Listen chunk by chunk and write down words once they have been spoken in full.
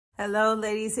Hello,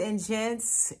 ladies and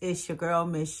gents. It's your girl,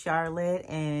 Miss Charlotte,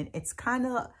 and it's kind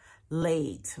of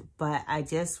late, but I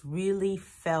just really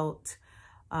felt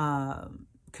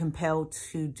compelled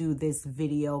to do this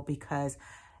video because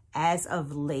as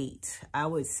of late, I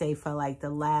would say for like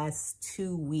the last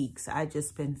 2 weeks, I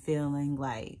just been feeling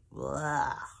like,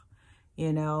 ugh,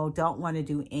 don't want to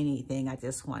do anything. I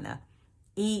just want to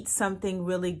eat something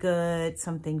really good,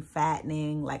 something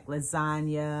fattening like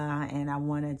lasagna, and I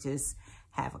want to just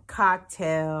have a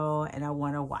cocktail, and I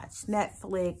want to watch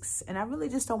Netflix, and I really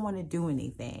just don't want to do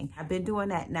anything. I've been doing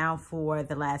that now for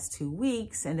the last 2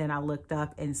 weeks, and then I looked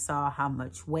up and saw how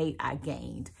much weight I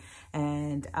gained,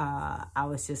 and I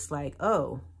was just like,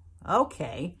 oh,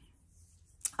 okay.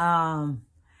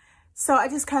 So I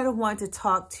just kind of wanted to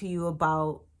talk to you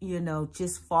about,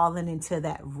 just falling into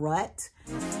that rut.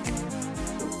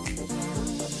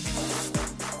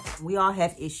 We all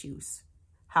have issues.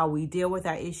 How we deal with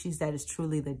our issues, that is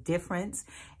truly the difference.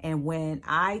 And when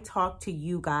I talk to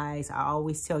you guys, I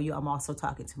always tell you I'm also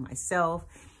talking to myself.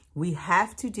 We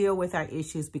have to deal with our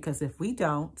issues because if we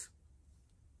don't,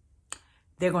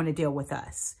 they're going to deal with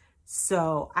us.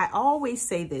 So I always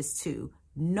say this too.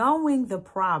 Knowing the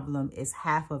problem is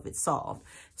half of it solved.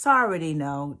 So I already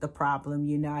know the problem.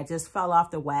 I just fell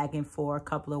off the wagon for a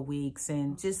couple of weeks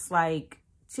and just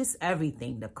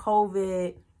everything, the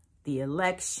COVID, the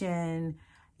election,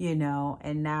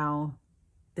 and now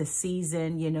the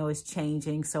season, is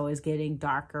changing. So it's getting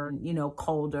darker,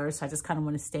 colder. So I just kind of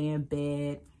want to stay in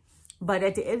bed. But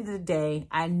at the end of the day,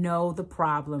 I know the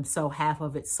problem. So half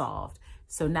of it's solved.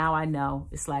 So now I know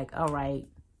it's like, all right,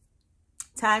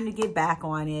 time to get back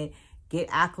on it, get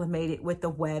acclimated with the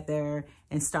weather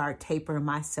and start tapering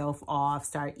myself off,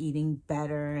 start eating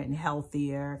better and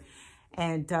healthier.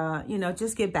 And,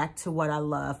 just get back to what I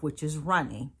love, which is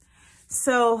running.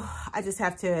 So I just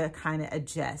have to kind of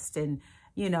adjust. And,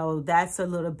 that's a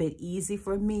little bit easy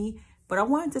for me. But I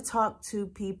wanted to talk to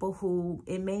people who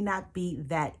it may not be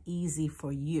that easy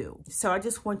for you. So I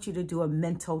just want you to do a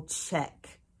mental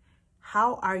check.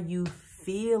 How are you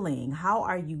feeling? How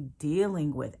are you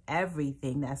dealing with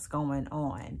everything that's going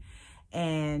on?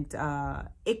 And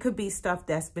it could be stuff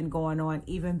that's been going on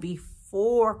even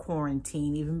before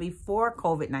quarantine, even before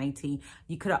COVID-19.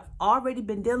 You could have already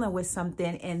been dealing with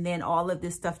something and then all of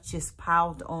this stuff just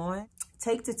piled on.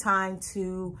 Take the time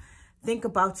to think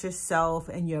about yourself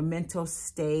and your mental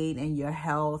state and your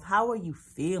health. How are you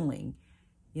feeling?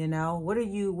 What are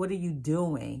you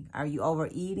doing? Are you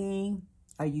overeating?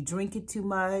 Are you drinking too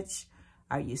much?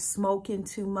 Are you smoking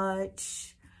too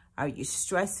much? Are you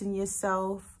stressing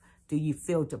yourself? Do you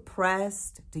feel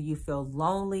depressed? Do you feel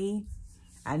lonely?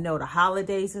 I know the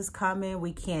holidays is coming.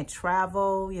 We can't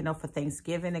travel, for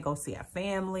Thanksgiving to go see our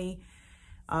family.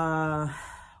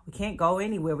 We can't go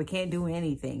anywhere. We can't do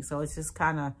anything. So it's just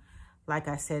kind of, like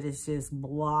I said, it's just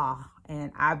blah.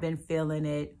 And I've been feeling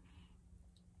it.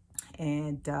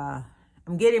 And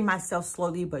I'm getting myself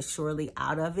slowly but surely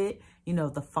out of it.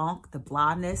 The funk, the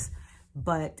blahness.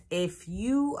 But if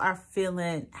you are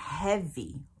feeling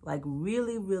heavy, like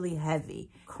really, really heavy,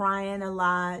 crying a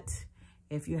lot,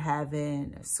 if you're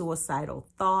having suicidal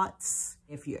thoughts,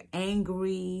 if you're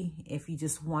angry, if you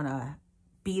just want to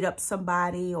beat up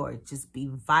somebody or just be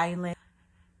violent,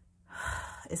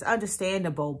 it's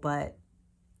understandable, but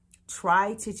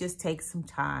try to just take some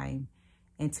time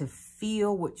and to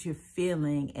feel what you're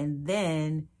feeling and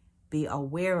then be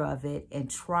aware of it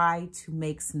and try to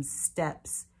make some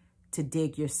steps to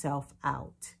dig yourself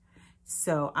out.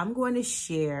 So I'm going to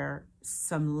share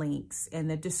some links in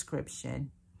the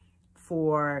description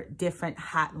for different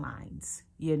hotlines.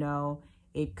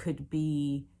 It could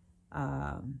be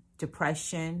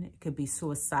depression, it could be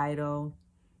suicidal.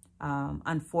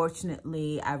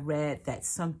 Unfortunately, I read that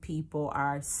some people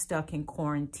are stuck in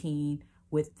quarantine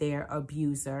with their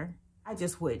abuser. I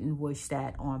just wouldn't wish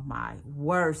that on my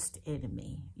worst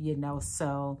enemy,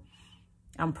 so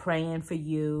I'm praying for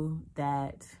you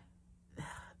that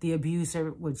the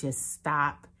abuser will just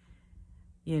stop,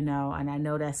 and I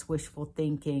know that's wishful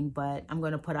thinking, but I'm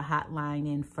going to put a hotline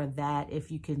in for that.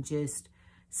 If you can just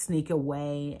sneak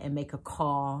away and make a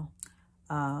call.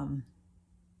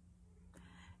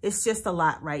 It's just a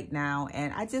lot right now.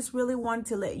 And I just really want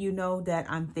to let you know that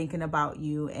I'm thinking about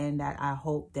you and that I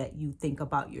hope that you think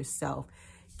about yourself.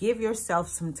 Give yourself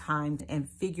some time and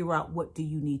figure out, what do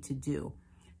you need to do?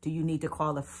 Do you need to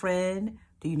call a friend?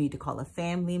 Do you need to call a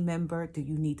family member? Do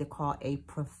you need to call a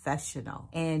professional?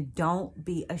 And don't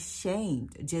be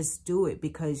ashamed. Just do it,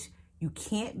 because you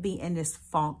can't be in this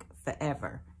funk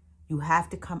forever. You have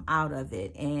to come out of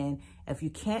it. And if you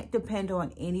can't depend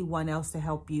on anyone else to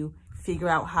help you, figure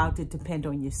out how to depend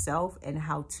on yourself and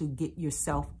how to get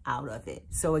yourself out of it.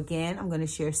 So again, I'm going to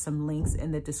share some links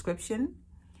in the description,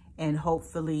 and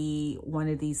hopefully one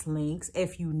of these links,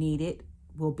 if you need it,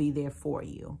 will be there for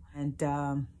you.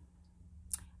 And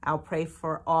I'll pray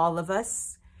for all of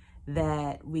us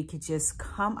that we could just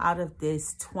come out of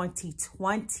this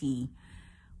 2020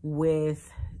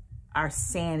 with our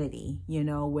sanity, you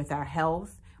know, with our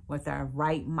health, with our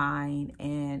right mind,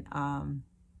 and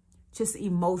just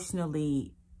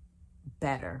emotionally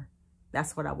better.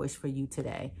 That's what I wish for you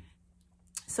today.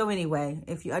 So anyway,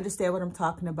 if you understand what I'm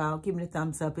talking about, give me a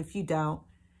thumbs up. If you don't,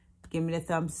 give me the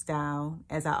thumbs down.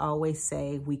 As I always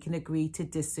say, we can agree to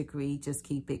disagree. Just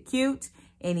keep it cute.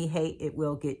 Any hate, it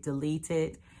will get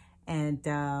deleted. And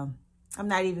I'm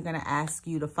not even going to ask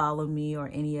you to follow me or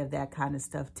any of that kind of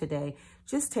stuff today.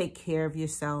 Just take care of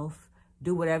yourself.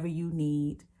 Do whatever you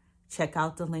need. Check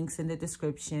out the links in the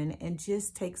description, and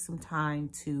just take some time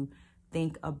to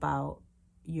think about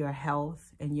your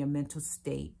health and your mental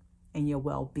state and your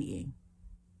well-being.